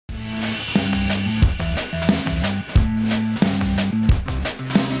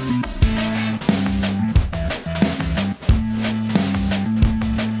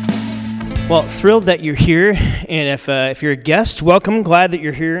Well, thrilled that you're here, and if you're a guest, welcome. Glad that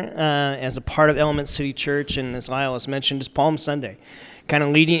you're here as a part of Element City Church, and as Lyle has mentioned, it's Palm Sunday, kind of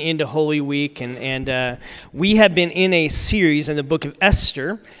leading into Holy Week, and we have been in a series in the book of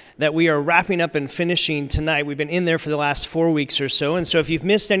Esther that we are wrapping up and finishing tonight. We've been in there for the last 4 weeks or so, and so if you've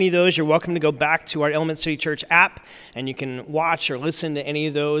missed any of those, you're welcome to go back to our Element City Church app, and you can watch or listen to any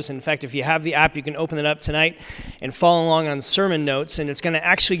of those. In fact, if you have the app, you can open it up tonight and follow along on sermon notes, and it's going to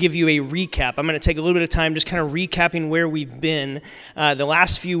actually give you a recap. I'm going to take a little bit of time just kind of recapping where we've been the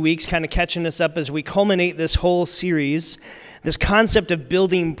last few weeks, kind of catching us up as we culminate this whole series, this concept of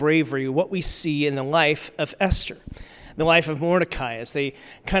building bravery, what we see in the life of Esther, the life of Mordecai, as they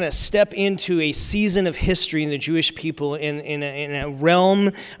kind of step into a season of history in the Jewish people in a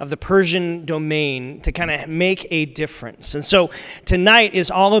realm of the Persian domain to kind of make a difference. And so tonight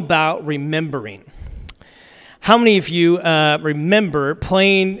is all about remembering. How many of you remember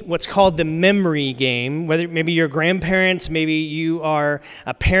playing what's called the memory game? Whether maybe you're grandparents, maybe you are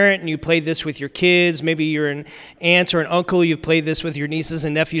a parent and you played this with your kids, maybe you're an aunt or an uncle, you've played this with your nieces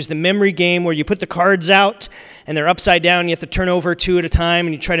and nephews. The memory game where you put the cards out and they're upside down, you have to turn over two at a time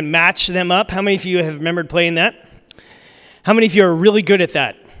and you try to match them up. How many of you have remembered playing that? How many of you are really good at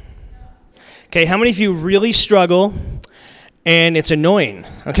that? Okay, how many of you really struggle and it's annoying?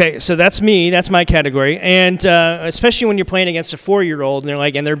 Okay, so that's me. That's my category. And especially when you're playing against a 4-year-old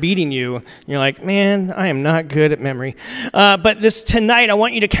and they're beating you, and you're like, man, I am not good at memory. But tonight, I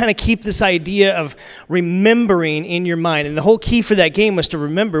want you to kind of keep this idea of remembering in your mind. And the whole key for that game was to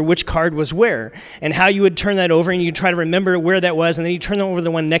remember which card was where and how you would turn that over, and you try to remember where that was, and then you turn over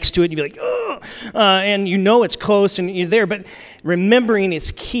the one next to it, and you'd be like, oh, and you know it's close and you're there. But remembering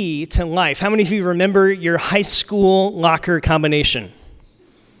is key to life. How many of you remember your high school locker combination?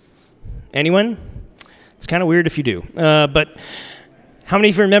 Anyone? It's kind of weird if you do. But how many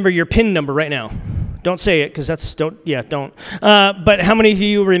of you remember your PIN number right now? Don't say it, because don't. But how many of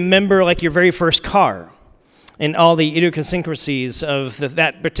you remember like your very first car and all the idiosyncrasies of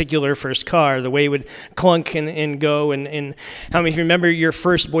that particular first car, the way it would clunk and go, and how many of you remember your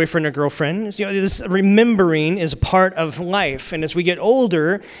first boyfriend or girlfriend? You know, this remembering is a part of life, and as we get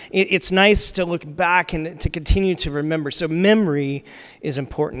older, it's nice to look back and to continue to remember. So memory is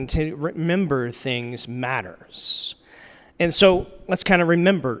important. To remember things matters. And so let's kind of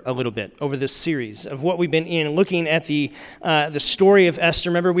remember a little bit over this series of what we've been in, looking at the story of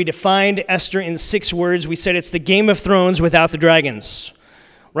Esther. Remember, we defined Esther in 6 words. We said it's the Game of Thrones without the dragons,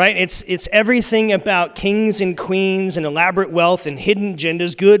 right? It's everything about kings and queens and elaborate wealth and hidden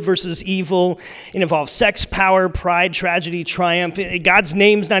agendas, good versus evil. It involves sex, power, pride, tragedy, triumph. God's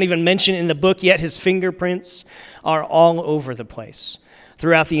name's not even mentioned in the book, yet his fingerprints are all over the place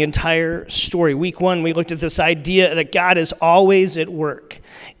throughout the entire story. Week 1, we looked at this idea that God is always at work,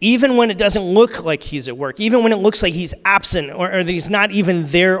 even when it doesn't look like he's at work, even when it looks like he's absent or that he's not even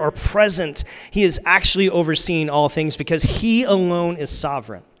there or present. He is actually overseeing all things because he alone is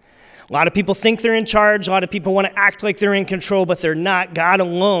sovereign. A lot of people think they're in charge. A lot of people want to act like they're in control, but they're not. God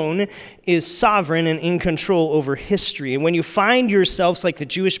alone is sovereign and in control over history. And when you find yourselves like the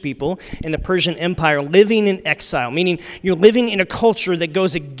Jewish people in the Persian Empire living in exile, meaning you're living in a culture that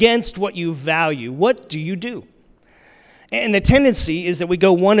goes against what you value, what do you do? And the tendency is that we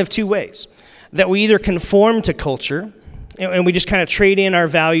go one of 2 ways. That we either conform to culture, and we just kind of trade in our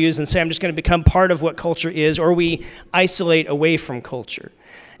values and say, I'm just going to become part of what culture is, or we isolate away from culture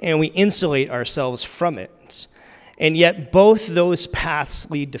and we insulate ourselves from it. And yet both those paths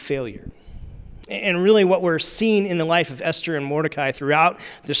lead to failure. And really what we're seeing in the life of Esther and Mordecai throughout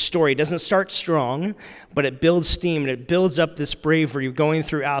this story doesn't start strong, but it builds steam and it builds up this bravery going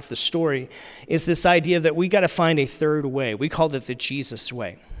throughout the story, is this idea that we got to find a third way. We called it the Jesus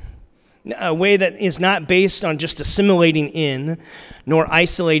way. A way that is not based on just assimilating in, nor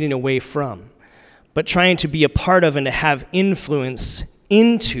isolating away from, but trying to be a part of and to have influence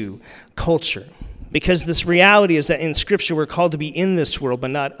into culture. Because this reality is that in Scripture we're called to be in this world,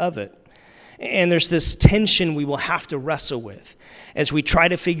 but not of it. And there's this tension we will have to wrestle with as we try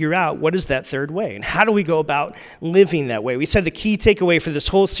to figure out what is that third way and how do we go about living that way. We said the key takeaway for this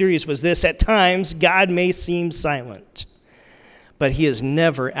whole series was this: at times God may seem silent, but he is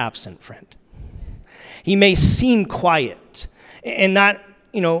never absent, friend. He may seem quiet and not,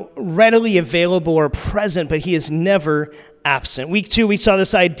 readily available or present, but he is never absent. Week 2, we saw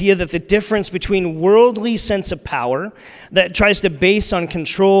this idea that the difference between worldly sense of power that tries to base on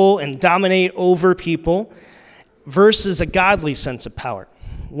control and dominate over people versus a godly sense of power,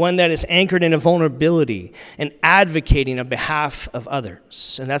 one that is anchored in a vulnerability and advocating on behalf of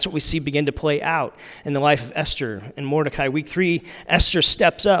others. And that's what we see begin to play out in the life of Esther and Mordecai. Week 3, Esther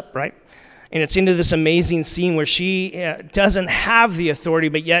steps up, right? And it's into this amazing scene where she doesn't have the authority,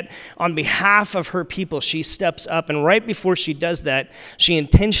 but yet on behalf of her people, she steps up. And right before she does that, she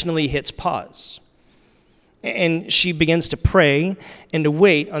intentionally hits pause. And she begins to pray and to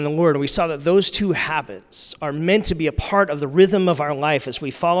wait on the Lord. And we saw that those two habits are meant to be a part of the rhythm of our life as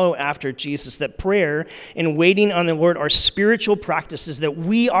we follow after Jesus, that prayer and waiting on the Lord are spiritual practices that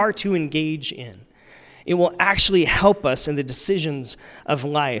we are to engage in. It will actually help us in the decisions of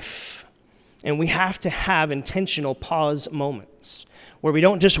life. And we have to have intentional pause moments where we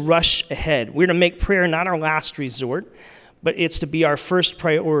don't just rush ahead. We're to make prayer not our last resort, but it's to be our first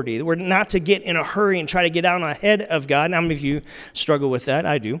priority. We're not to get in a hurry and try to get out ahead of God. How many of you struggle with that?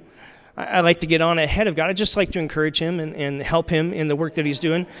 I do. I like to get on ahead of God. I just like to encourage him and help him in the work that he's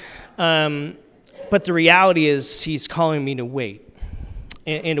doing. But the reality is he's calling me to wait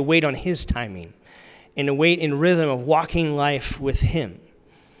and to wait on his timing and to wait in rhythm of walking life with him.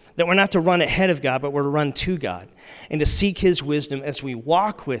 That we're not to run ahead of God, but we're to run to God and to seek his wisdom as we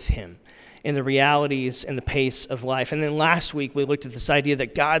walk with him in the realities and the pace of life. And then last week, we looked at this idea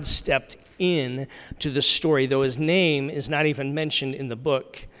that God stepped in to the story, though his name is not even mentioned in the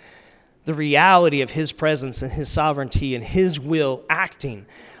book. The reality of his presence and his sovereignty and his will acting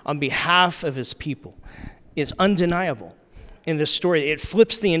on behalf of his people is undeniable in this story. It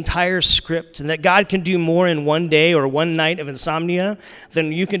flips the entire script, and that God can do more in one day or one night of insomnia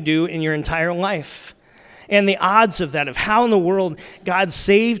than you can do in your entire life. And the odds of that, of how in the world God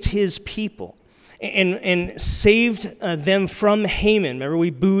saved his people and saved them from Haman. Remember, we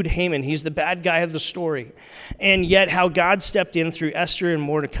booed Haman. He's the bad guy of the story. And yet how God stepped in through Esther and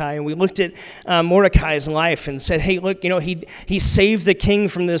Mordecai. And we looked at Mordecai's life and said, hey, look, he saved the king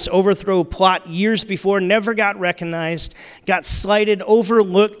from this overthrow plot years before, never got recognized, got slighted,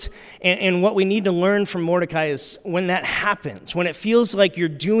 overlooked. And what we need to learn from Mordecai is when that happens, when it feels like you're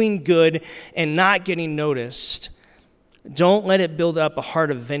doing good and not getting noticed, don't let it build up a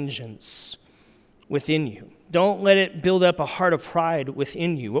heart of vengeance within you. Don't let it build up a heart of pride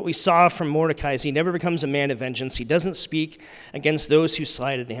within you. What we saw from Mordecai is he never becomes a man of vengeance. He doesn't speak against those who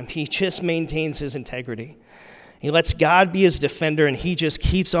slighted him. He just maintains his integrity. He lets God be his defender, and he just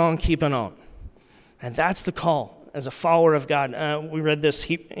keeps on keeping on. And that's the call as a follower of God. We read this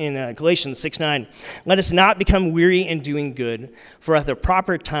in Galatians 6:9. Let us not become weary in doing good, for at the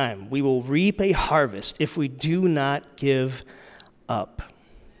proper time we will reap a harvest if we do not give up.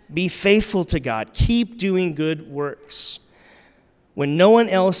 Be faithful to God. Keep doing good works. When no one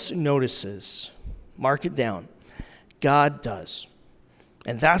else notices, mark it down, God does.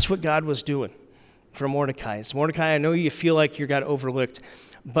 And that's what God was doing for Mordecai. Mordecai, I know you feel like you got overlooked,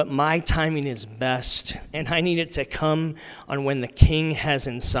 but my timing is best, and I need it to come on when the king has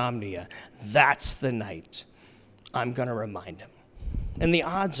insomnia. That's the night I'm going to remind him. And the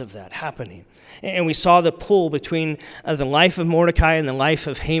odds of that happening. And we saw the pull between the life of Mordecai and the life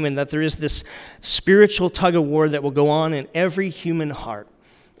of Haman, that there is this spiritual tug of war that will go on in every human heart.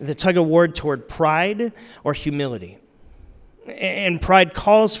 The tug of war toward pride or humility. And pride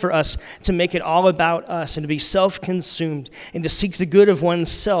calls for us to make it all about us and to be self-consumed and to seek the good of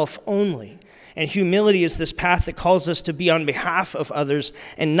oneself only. And humility is this path that calls us to be on behalf of others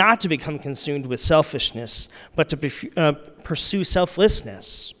and not to become consumed with selfishness, but to pursue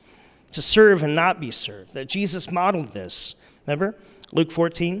selflessness, to serve and not be served. That Jesus modeled this. Remember? Luke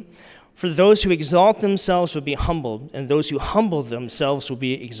 14. For those who exalt themselves will be humbled, and those who humble themselves will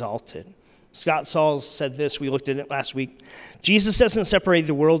be exalted. Scott Sauls said this, we looked at it last week. Jesus doesn't separate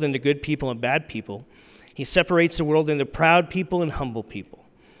the world into good people and bad people. He separates the world into proud people and humble people.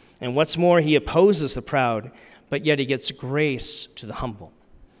 And what's more, he opposes the proud, but yet he gets grace to the humble.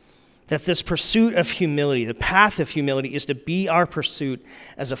 That this pursuit of humility, the path of humility, is to be our pursuit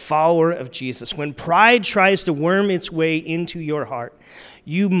as a follower of Jesus. When pride tries to worm its way into your heart,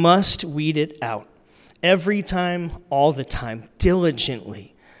 you must weed it out. Every time, all the time,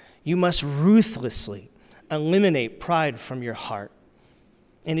 diligently. You must ruthlessly eliminate pride from your heart.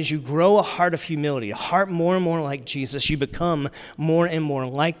 And as you grow a heart of humility, a heart more and more like Jesus, you become more and more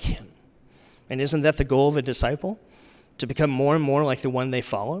like him. And isn't that the goal of a disciple? To become more and more like the one they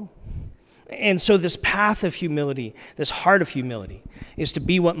follow? And so this path of humility, this heart of humility, is to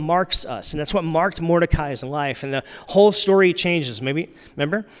be what marks us. And that's what marked Mordecai's life. And the whole story changes. Maybe,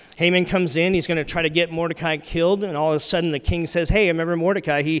 remember? Haman comes in, he's going to try to get Mordecai killed. And all of a sudden the king says, hey, I remember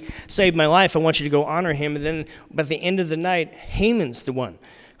Mordecai, he saved my life. I want you to go honor him. And then by the end of the night, Haman's the one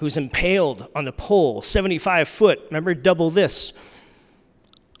who's impaled on the pole, 75 foot. Remember, double this,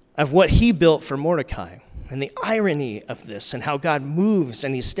 of what he built for Mordecai. And the irony of this and how God moves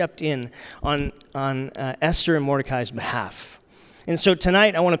and he stepped in on Esther and Mordecai's behalf. And so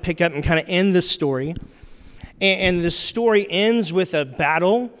tonight I want to pick up and kind of end this story. And the story ends with a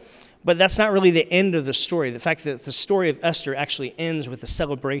battle, but that's not really the end of the story. The fact that the story of Esther actually ends with a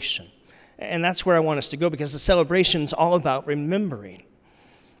celebration. And that's where I want us to go, because the celebration is all about remembering.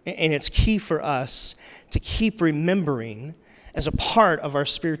 And it's key for us to keep remembering as a part of our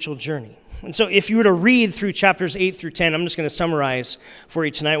spiritual journey. And so if you were to read through chapters 8 through 10, I'm just going to summarize for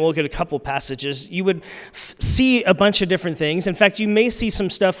you tonight. We'll look at a couple passages. You would see a bunch of different things. In fact, you may see some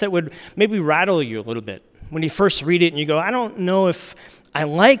stuff that would maybe rattle you a little bit when you first read it and you go, I don't know if I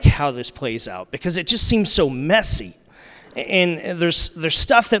like how this plays out, because it just seems so messy. And there's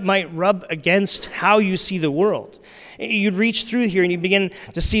stuff that might rub against how you see the world. You'd reach through here and you begin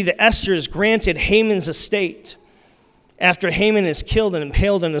to see that Esther is granted Haman's estate after Haman is killed and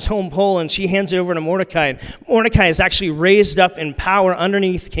impaled on his home pole, and she hands it over to Mordecai. And Mordecai is actually raised up in power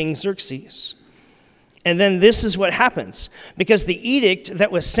underneath King Xerxes. And then this is what happens. Because the edict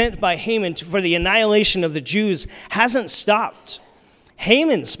that was sent by Haman for the annihilation of the Jews hasn't stopped.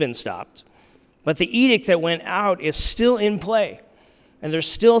 Haman's been stopped. But the edict that went out is still in play. And there's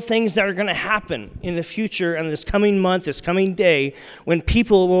still things that are going to happen in the future and this coming month, this coming day, when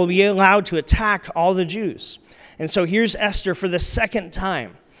people will be allowed to attack all the Jews. And so here's Esther for the second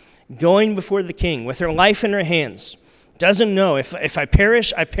time, going before the king with her life in her hands. Doesn't know, if I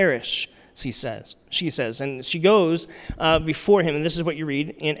perish, I perish, she says. And she goes before him, and this is what you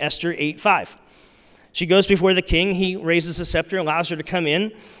read in Esther 8:5. She goes before the king. He raises the scepter, allows her to come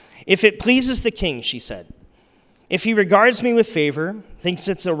in. If it pleases the king, she said, if he regards me with favor, thinks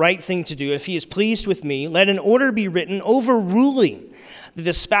it's the right thing to do, if he is pleased with me, let an order be written overruling the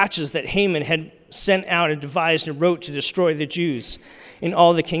dispatches that Haman had sent out and devised and wrote to destroy the Jews in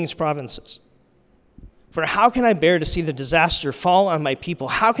all the king's provinces. For how can I bear to see the disaster fall on my people?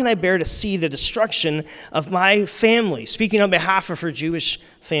 How can I bear to see the destruction of my family? Speaking on behalf of her Jewish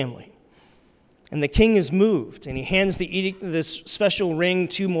family. And the king is moved, and he hands the edict, this special ring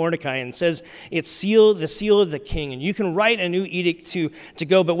to Mordecai and says, it's the seal of the king. And you can write a new edict to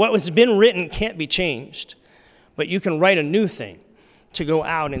go, but what has been written can't be changed. But you can write a new thing to go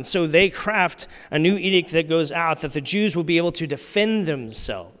out. And so they craft a new edict that goes out that the Jews will be able to defend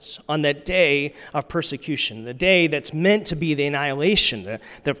themselves on that day of persecution, the day that's meant to be the annihilation,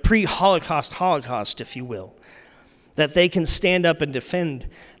 the pre-Holocaust Holocaust, if you will, that they can stand up and defend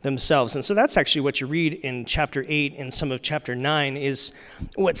themselves. And so that's actually what you read in chapter 8 and some of chapter 9 is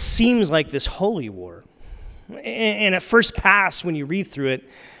what seems like this holy war. And at first pass, when you read through it,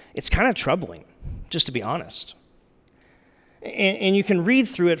 it's kind of troubling, just to be honest. And you can read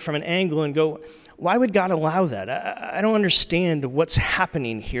through it from an angle and go, why would God allow that? I don't understand what's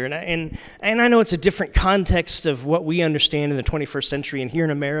happening here. And I know it's a different context of what we understand in the 21st century and here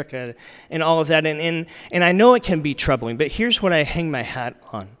in America and all of that. And I know it can be troubling, but here's what I hang my hat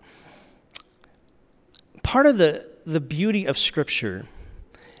on. Part of the beauty of Scripture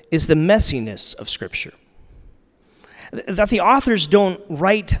is the messiness of Scripture. That the authors don't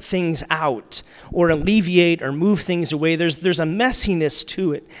write things out or alleviate or move things away. There's a messiness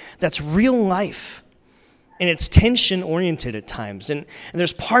to it that's real life, and it's tension-oriented at times. And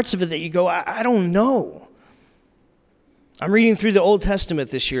there's parts of it that you go, I don't know. I'm reading through the Old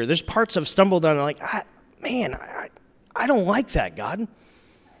Testament this year. There's parts I've stumbled on, like, I don't like that, God.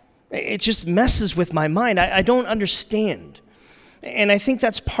 It just messes with my mind. I don't understand. And I think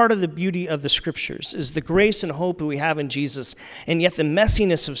that's part of the beauty of the Scriptures, is the grace and hope that we have in Jesus, and yet the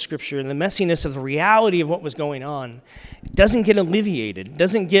messiness of Scripture and the messiness of the reality of what was going on doesn't get alleviated,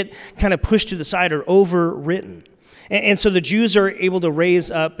 doesn't get kind of pushed to the side or overwritten. And so the Jews are able to raise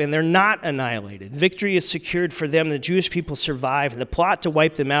up, and they're not annihilated. Victory is secured for them. The Jewish people survive. The plot to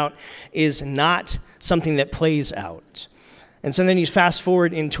wipe them out is not something that plays out. And so then you fast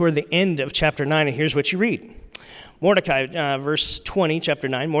forward in toward the end of chapter 9, and here's what you read. Mordecai, verse 20, chapter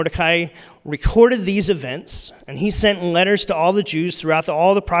 9, Mordecai recorded these events, and he sent letters to all the Jews throughout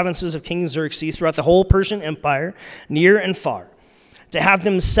all the provinces of King Xerxes, throughout the whole Persian Empire, near and far, to have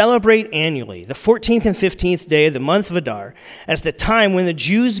them celebrate annually the 14th and 15th day of the month of Adar, as the time when the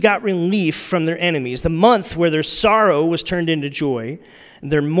Jews got relief from their enemies, the month where their sorrow was turned into joy,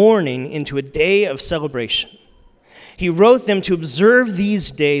 and their mourning into a day of celebration. He wrote them to observe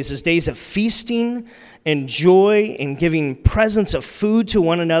these days as days of feasting and joy, and giving presents of food to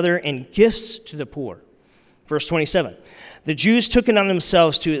one another and gifts to the poor. Verse 27, the Jews took it on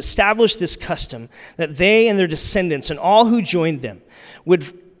themselves to establish this custom, that they and their descendants and all who joined them would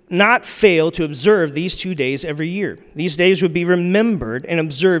not fail to observe these 2 days every year. These days would be remembered and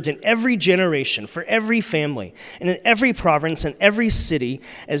observed in every generation, for every family, and in every province and every city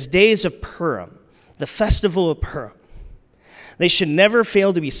as days of Purim, the festival of Purim. They should never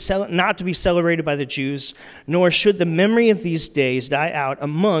fail to be not to be celebrated by the Jews, nor should the memory of these days die out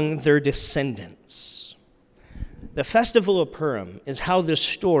among their descendants. The festival of Purim is how this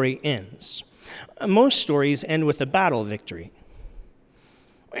story ends. Most stories end with a battle victory.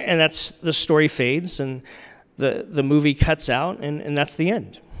 And that's the story fades and the movie cuts out and that's the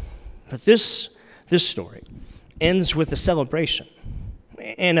end. But this story ends with a celebration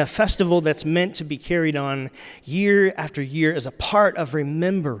and a festival that's meant to be carried on year after year as a part of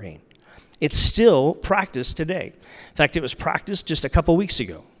remembering. It's still practiced today. In fact, it was practiced just a couple weeks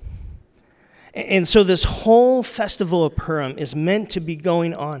ago. And so this whole festival of Purim is meant to be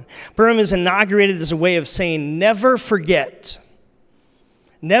going on. Purim is inaugurated as a way of saying, never forget.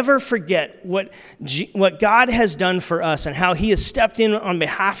 Never forget what God has done for us and how he has stepped in on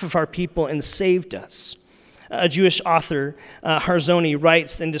behalf of our people and saved us. A Jewish author, Harzoni,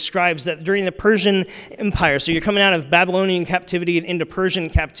 writes and describes that during the Persian Empire, so you're coming out of Babylonian captivity and into Persian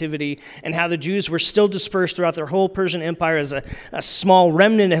captivity, and how the Jews were still dispersed throughout their whole Persian Empire as a small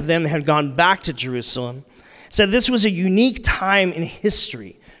remnant of them had gone back to Jerusalem. So this was a unique time in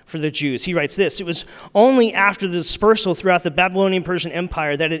history for the Jews. He writes this: it was only after the dispersal throughout the Babylonian Persian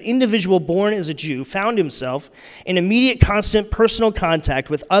Empire that an individual born as a Jew found himself in immediate, constant personal contact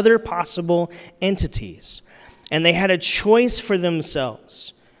with other possible entities. And they had a choice for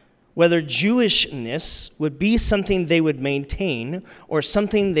themselves, whether Jewishness would be something they would maintain or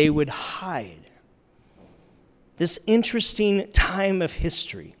something they would hide. This interesting time of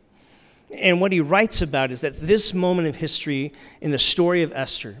history. And what he writes about is that this moment of history in the story of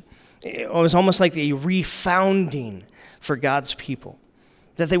Esther, it was almost like a refounding for God's people,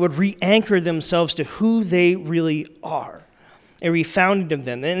 that they would re-anchor themselves to who they really are. A refounding of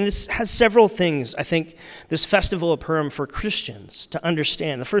them. And this has several things, I think, this festival of Purim for Christians to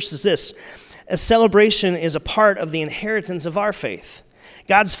understand. The first is this: a celebration is a part of the inheritance of our faith.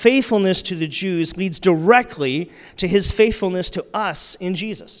 God's faithfulness to the Jews leads directly to his faithfulness to us in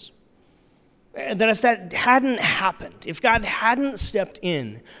Jesus. And that if that hadn't happened, if God hadn't stepped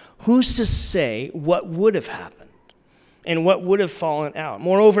in, who's to say what would have happened? And what would have fallen out.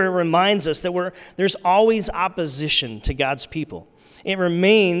 Moreover, it reminds us that there's always opposition to God's people. It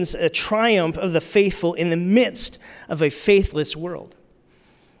remains a triumph of the faithful in the midst of a faithless world.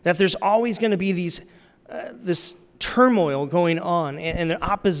 That there's always going to be this turmoil going on and an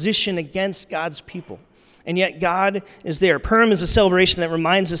opposition against God's people. And yet God is there. Purim is a celebration that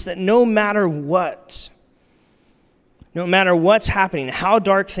reminds us that no matter what's happening, how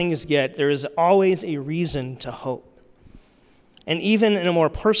dark things get, there is always a reason to hope. And even in a more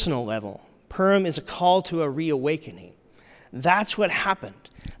personal level, Purim is a call to a reawakening. That's what happened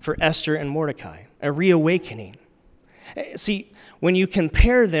for Esther and Mordecai, a reawakening. See, when you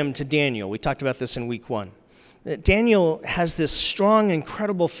compare them to Daniel, we talked about this in week 1, that Daniel has this strong,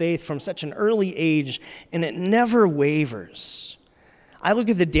 incredible faith from such an early age, and it never wavers. I look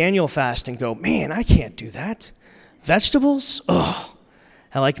at the Daniel fast and go, man, I can't do that. Vegetables? Oh,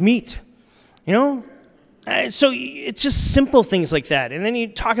 I like meat. You know? So it's just simple things like that. And then you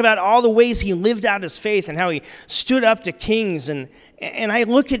talk about all the ways he lived out his faith and how he stood up to kings. And I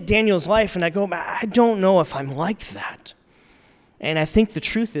look at Daniel's life and I go, I don't know if I'm like that. And I think the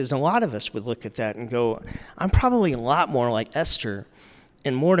truth is a lot of us would look at that and go, I'm probably a lot more like Esther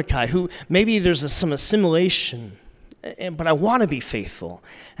and Mordecai, who maybe there's some assimilation, but I want to be faithful.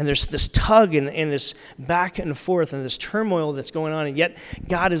 And there's this tug and this back and forth and this turmoil that's going on. And yet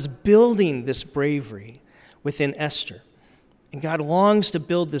God is building this bravery within Esther. And God longs to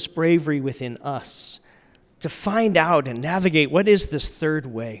build this bravery within us to find out and navigate what is this third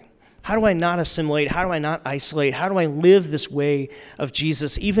way. How do I not assimilate? How do I not isolate? How do I live this way of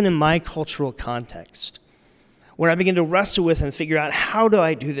Jesus, even in my cultural context? Where I begin to wrestle with and figure out, how do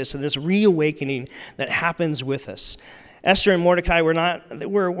I do this? And this reawakening that happens with us. Esther and Mordecai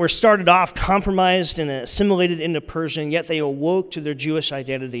were started off compromised and assimilated into Persia, and yet they awoke to their Jewish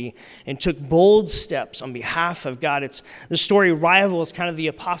identity and took bold steps on behalf of God. The story rivals kind of the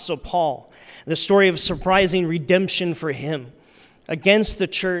Apostle Paul, the story of surprising redemption for him against the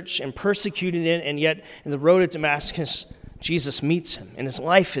church and persecuting it, and yet in the road to Damascus, Jesus meets him, and his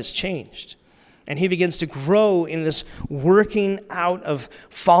life is changed. And he begins to grow in this working out of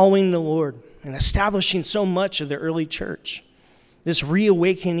following the Lord and establishing so much of the early church. This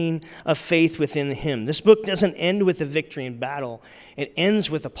reawakening of faith within him. This book doesn't end with a victory in battle. It ends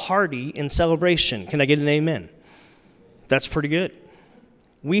with a party in celebration. Can I get an amen? That's pretty good.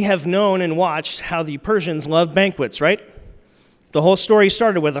 We have known and watched how the Persians love banquets, right? The whole story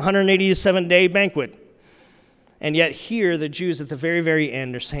started with a 187-day banquet. And yet here, the Jews at the very, very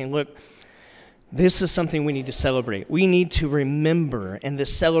end are saying, look, This is something we need to celebrate. We need to remember, and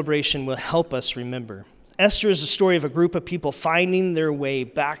this celebration will help us remember. Esther is a story of a group of people finding their way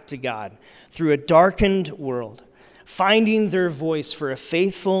back to God through a darkened world, finding their voice for a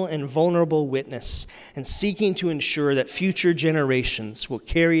faithful and vulnerable witness, and seeking to ensure that future generations will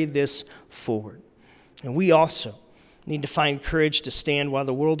carry this forward. And we also need to find courage to stand while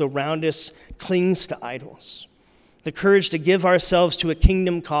the world around us clings to idols. The courage to give ourselves to a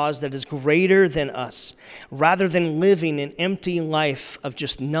kingdom cause that is greater than us, rather than living an empty life of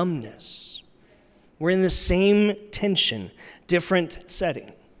just numbness. We're in the same tension, different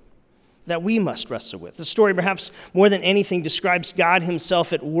setting that we must wrestle with. The story, perhaps more than anything, describes God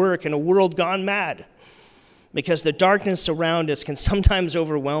himself at work in a world gone mad, because the darkness around us can sometimes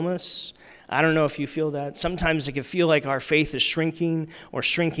overwhelm us. I don't know if you feel that. Sometimes it can feel like our faith is shrinking or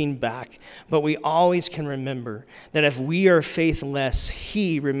shrinking back. But we always can remember that if we are faithless,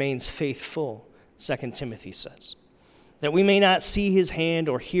 he remains faithful, 2 Timothy says. That we may not see his hand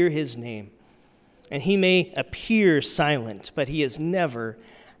or hear his name. And he may appear silent, but he is never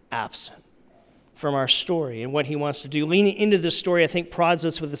absent from our story and what he wants to do. Leaning into this story, I think, prods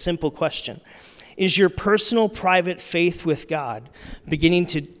us with a simple question. Is your personal private faith with God beginning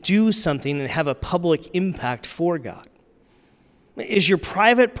to do something and have a public impact for God? Is your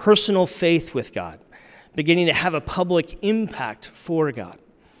private personal faith with God beginning to have a public impact for God?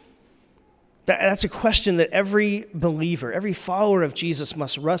 That's a question that every believer, every follower of Jesus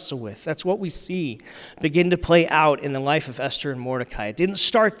must wrestle with. That's what we see begin to play out in the life of Esther and Mordecai. It didn't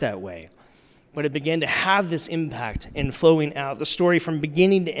start that way, but it began to have this impact and flowing out. The story from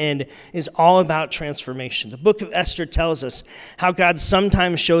beginning to end is all about transformation. The book of Esther tells us how God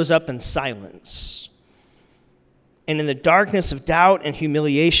sometimes shows up in silence. And in the darkness of doubt and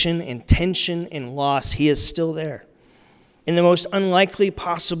humiliation and tension and loss, he is still there. In the most unlikely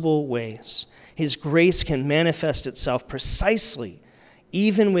possible ways, his grace can manifest itself precisely,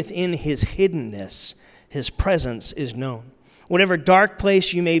 even within his hiddenness, his presence is known. Whatever dark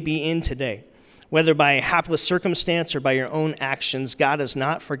place you may be in today, whether by a hapless circumstance or by your own actions, God has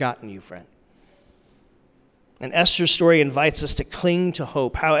not forgotten you, friend. And Esther's story invites us to cling to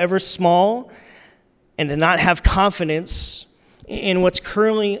hope, however small, and to not have confidence in what's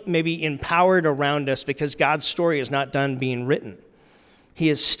currently maybe empowered around us, because God's story is not done being written. He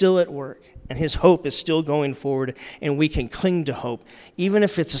is still at work, and his hope is still going forward, and we can cling to hope, even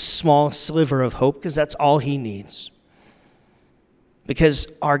if it's a small sliver of hope, because that's all he needs. Because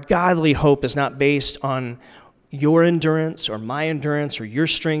our godly hope is not based on your endurance or my endurance or your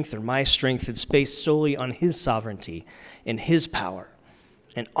strength or my strength. It's based solely on his sovereignty and his power.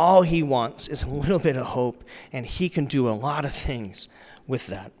 And all he wants is a little bit of hope, and he can do a lot of things with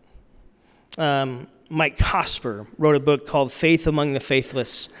that. Mike Cosper wrote a book called Faith Among the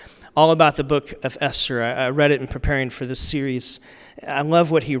Faithless, all about the book of Esther. I read it in preparing for this series. I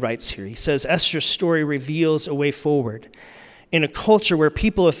love what he writes here. He says, Esther's story reveals a way forward in a culture where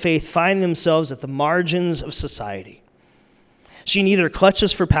people of faith find themselves at the margins of society. She neither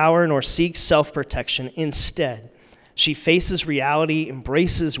clutches for power nor seeks self-protection. Instead, she faces reality,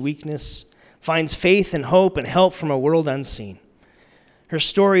 embraces weakness, finds faith and hope and help from a world unseen. Her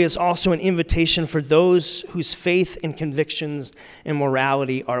story is also an invitation for those whose faith and convictions and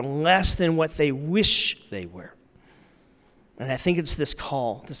morality are less than what they wish they were. And I think it's this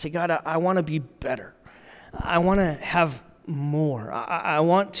call to say, God, I want to be better. I want to have more. I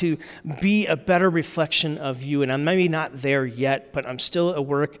want to be a better reflection of you, and I'm maybe not there yet, but I'm still a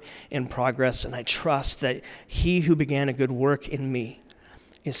work in progress, and I trust that he who began a good work in me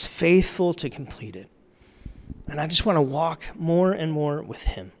is faithful to complete it. And I just want to walk more and more with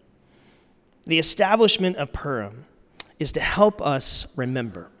him. The establishment of Purim is to help us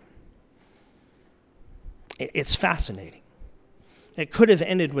remember. It's fascinating. It could have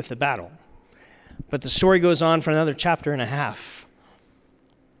ended with the battle. But the story goes on for another chapter and a half,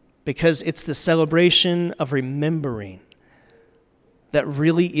 because it's the celebration of remembering that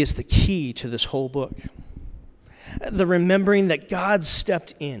really is the key to this whole book. The remembering that God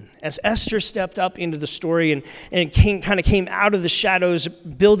stepped in. As Esther stepped up into the story and came out of the shadows,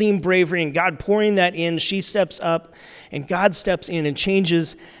 building bravery, and God pouring that in, she steps up, and God steps in and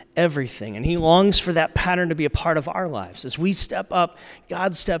changes everything. And he longs for that pattern to be a part of our lives. As we step up,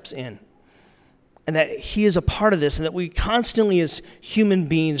 God steps in. And that he is a part of this, and that we constantly as human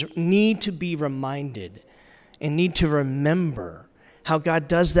beings need to be reminded and need to remember how God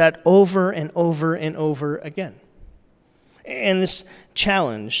does that over and over and over again. And this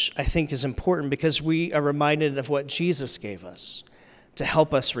challenge, I think, is important because we are reminded of what Jesus gave us to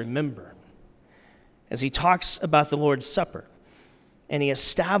help us remember. As he talks about the Lord's Supper, And he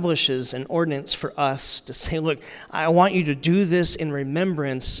establishes an ordinance for us to say, look, I want you to do this in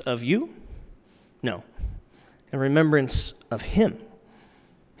remembrance of you. No, in remembrance of him.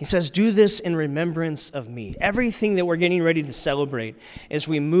 He says, do this in remembrance of me. Everything that we're getting ready to celebrate as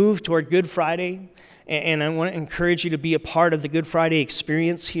we move toward Good Friday, and I want to encourage you to be a part of the Good Friday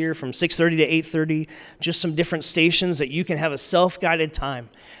experience here from 6:30 to 8:30, just some different stations that you can have a self-guided time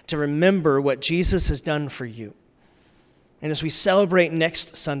to remember what Jesus has done for you. And as we celebrate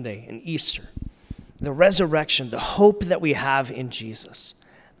next Sunday and Easter, the resurrection, the hope that we have in Jesus,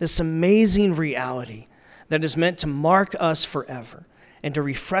 this amazing reality that is meant to mark us forever and to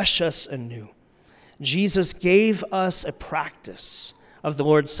refresh us anew. Jesus gave us a practice of the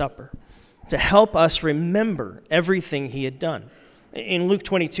Lord's Supper to help us remember everything he had done. In Luke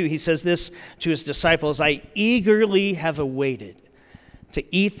 22, he says this to his disciples, I eagerly have awaited to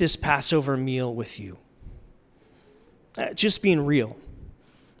eat this Passover meal with you. Just being real,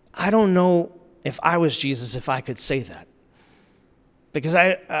 I don't know if I was Jesus if I could say that. Because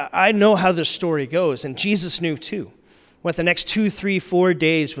I know how this story goes, and Jesus knew too what the next 2, 3, 4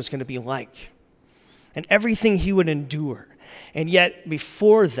 days was going to be like, and everything he would endure. And yet,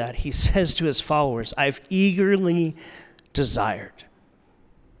 before that, he says to his followers, I've eagerly desired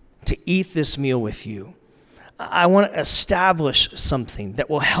to eat this meal with you. I want to establish something that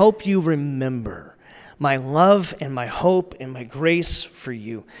will help you remember my love and my hope and my grace for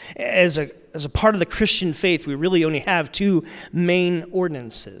you. As a part of the Christian faith, we really only have two main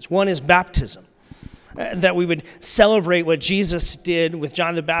ordinances. One is baptism, that we would celebrate what Jesus did with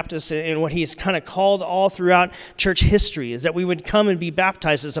John the Baptist and what he's kind of called all throughout church history, is that we would come and be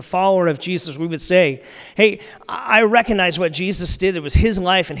baptized as a follower of Jesus. We would say, hey, I recognize what Jesus did. It was his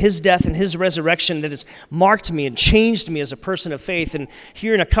life and his death and his resurrection that has marked me and changed me as a person of faith. And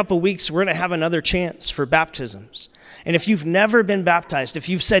here in a couple weeks, we're going to have another chance for baptisms. And if you've never been baptized, if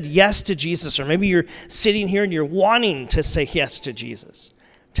you've said yes to Jesus, or maybe you're sitting here and you're wanting to say yes to Jesus,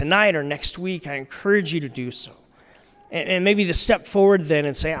 tonight or next week, I encourage you to do so. And maybe to step forward then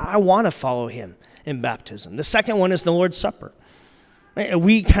and say, I want to follow him in baptism. The second one is the Lord's Supper.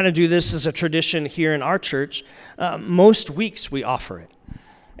 We kind of do this as a tradition here in our church. Most weeks we offer it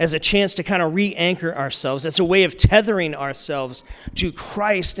as a chance to kind of re-anchor ourselves, as a way of tethering ourselves to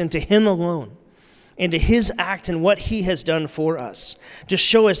Christ and to him alone, and to his act and what he has done for us, to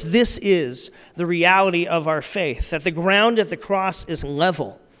show us this is the reality of our faith, that the ground at the cross is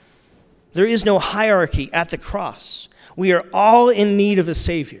level. There is no hierarchy at the cross. We are all in need of a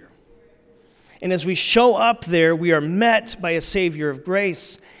Savior. And as we show up there, we are met by a Savior of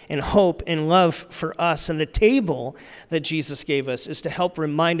grace and hope and love for us. And the table that Jesus gave us is to help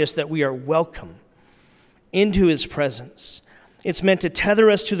remind us that we are welcome into his presence. It's meant to tether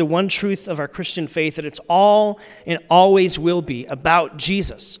us to the one truth of our Christian faith, that it's all and always will be about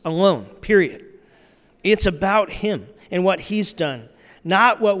Jesus alone, period. It's about him and what he's done,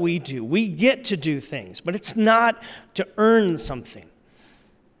 not what we do. We get to do things, but it's not to earn something.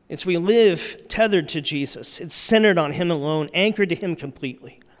 It's we live tethered to Jesus. It's centered on him alone, anchored to him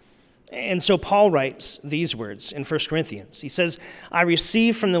completely. And so Paul writes these words in 1 Corinthians. He says, I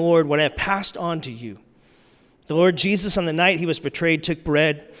received from the Lord what I have passed on to you. The Lord Jesus, on the night he was betrayed, took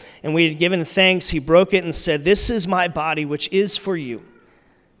bread, and when he had given thanks, he broke it and said, this is my body, which is for you.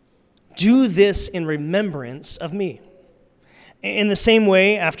 Do this in remembrance of me. In the same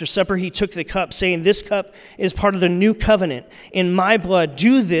way, after supper, he took the cup, saying, this cup is part of the new covenant in my blood.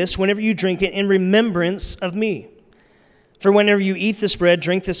 Do this whenever you drink it in remembrance of me. For whenever you eat this bread,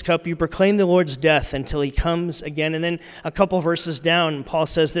 drink this cup, you proclaim the Lord's death until he comes again. And then a couple verses down, Paul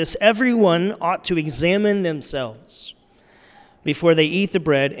says this, everyone ought to examine themselves before they eat the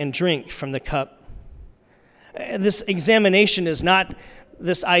bread and drink from the cup. This examination is not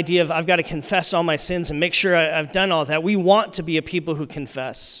this idea of I've got to confess all my sins and make sure I've done all that. We want to be a people who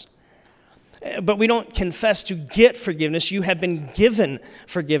confess. But we don't confess to get forgiveness. You have been given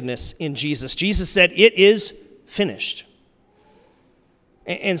forgiveness in Jesus. Jesus said, it is finished.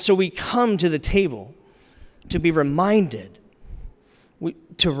 And so we come to the table to be reminded,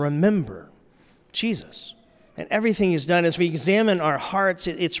 to remember Jesus and everything he's done. As we examine our hearts,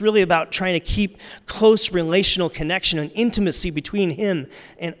 it's really about trying to keep close relational connection and intimacy between him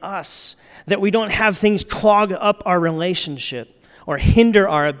and us, that we don't have things clog up our relationship or hinder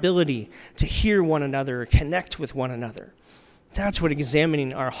our ability to hear one another or connect with one another. That's what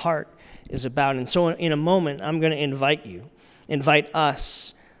examining our heart is about. And so in a moment, I'm going to invite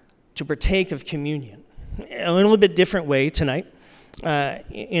us to partake of communion. A little bit different way tonight.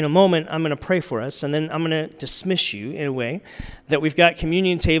 In a moment, I'm going to pray for us, and then I'm going to dismiss you in a way that we've got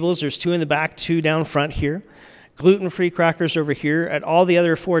communion tables. There's 2 in the back, 2 down front here. gluten-free crackers over here. At all the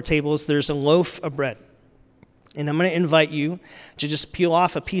other 4 tables, there's a loaf of bread. And I'm going to invite you to just peel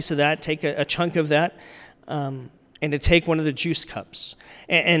off a piece of that, take a chunk of that, and to take one of the juice cups.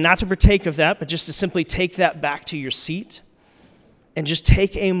 And not to partake of that, but just to simply take that back to your seat and just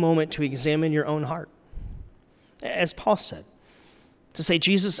take a moment to examine your own heart. As Paul said, to say,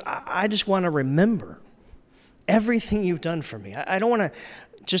 Jesus, I just want to remember everything you've done for me. I don't want to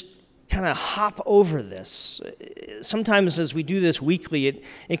just kind of hop over this. Sometimes as we do this weekly,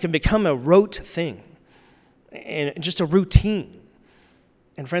 it can become a rote thing and just a routine.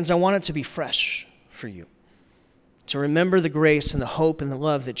 And friends, I want it to be fresh for you. To remember the grace and the hope and the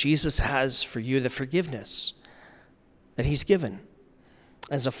love that Jesus has for you, the forgiveness that he's given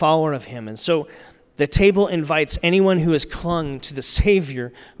as a follower of him. And so the table invites anyone who has clung to the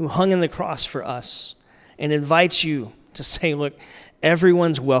Savior who hung on the cross for us and invites you to say, look,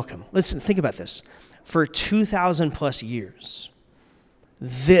 everyone's welcome. Listen, think about this. For 2,000 plus years,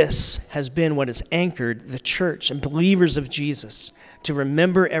 this has been what has anchored the church and believers of Jesus to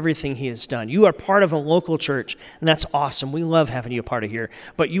remember everything he has done. You are part of a local church, and that's awesome. We love having you a part of here.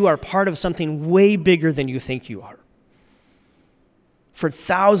 But you are part of something way bigger than you think you are. For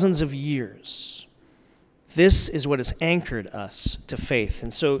thousands of years, this is what has anchored us to faith.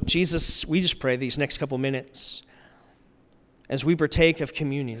 And so, Jesus, we just pray these next couple minutes as we partake of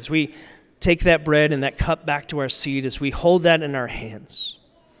communion, as we take that bread and that cup back to our seat, as we hold that in our hands,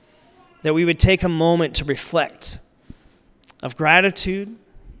 that we would take a moment to reflect of gratitude,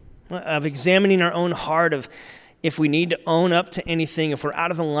 of examining our own heart, of if we need to own up to anything, if we're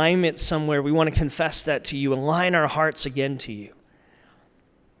out of alignment somewhere, we want to confess that to you, align our hearts again to you.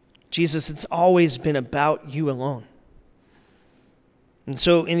 Jesus, it's always been about you alone. And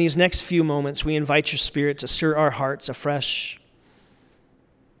so in these next few moments, we invite your Spirit to stir our hearts afresh,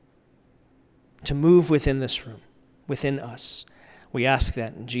 to move within this room, within us. We ask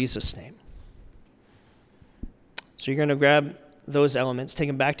that in Jesus' name. So you're going to grab those elements, take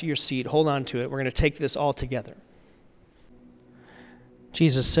them back to your seat, hold on to it. We're going to take this all together.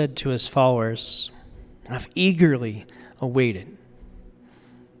 Jesus said to his followers, I've eagerly awaited.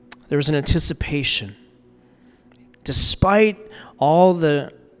 There was an anticipation. Despite all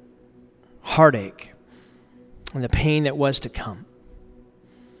the heartache and the pain that was to come,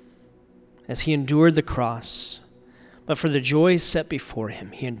 as he endured the cross, but for the joy set before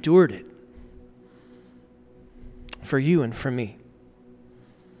him, he endured it for you and for me.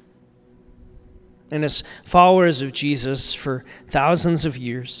 And as followers of Jesus for thousands of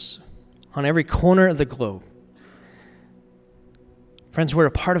years, on every corner of the globe, friends, we're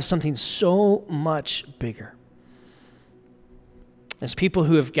a part of something so much bigger. As people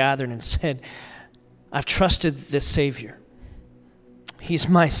who have gathered and said, I've trusted this Savior. He's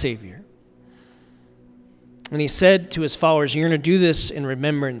my Savior. And he said to his followers, you're going to do this in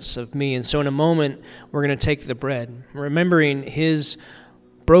remembrance of me. And so in a moment, we're going to take the bread, remembering his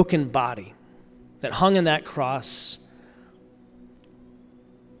broken body that hung on that cross,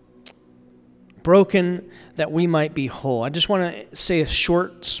 broken that we might be whole. I just want to say a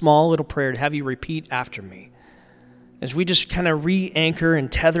short, small little prayer to have you repeat after me. As we just kind of re-anchor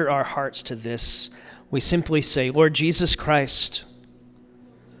and tether our hearts to this, we simply say, Lord Jesus Christ,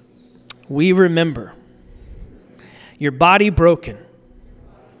 we remember your body broken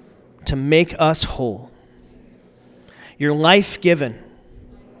to make us whole, your life given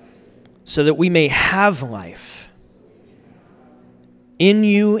so that we may have life in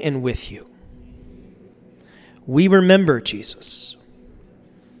you and with you. We remember, Jesus,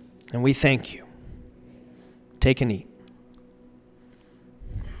 and we thank you. Take and eat.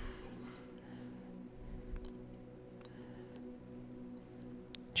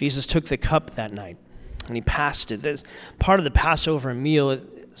 Jesus took the cup that night, and he passed it. That's part of the Passover meal,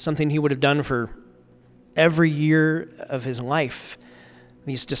 something he would have done for every year of his life.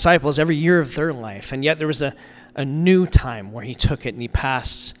 These disciples, every year of their life. And yet there was a new time where he took it and he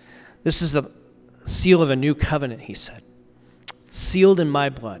passed. This is the seal of a new covenant, he said. Sealed in my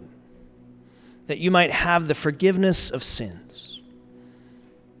blood, that you might have the forgiveness of sins.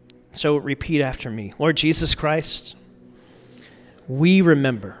 So repeat after me. Lord Jesus Christ, we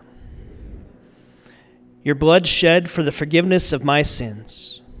remember your blood shed for the forgiveness of my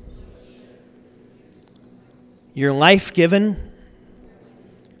sins. Your life given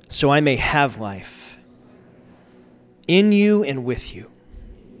so I may have life in you and with you.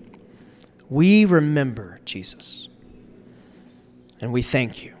 We remember, Jesus, and we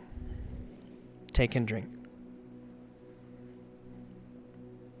thank you. Take and drink.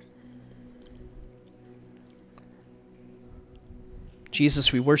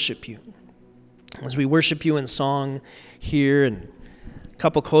 Jesus, we worship you. as we worship you in song here, and a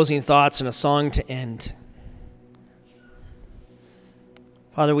couple closing thoughts and a song to end.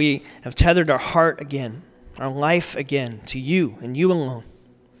 Father, we have tethered our heart again, our life again, to you and you alone.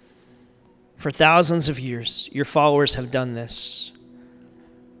 For thousands of years, your followers have done this.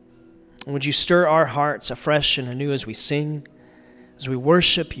 And would you stir our hearts afresh and anew as we sing, as we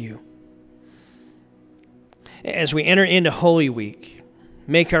worship you, as we enter into Holy Week,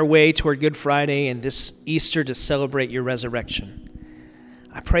 make our way toward Good Friday and this Easter to celebrate your resurrection.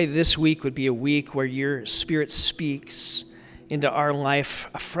 I pray this week would be a week where your Spirit speaks into our life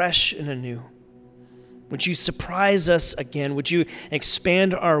afresh and anew. Would you surprise us again? Would you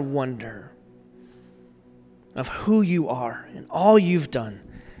expand our wonder of who you are and all you've done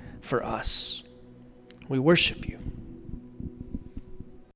for us? We worship you.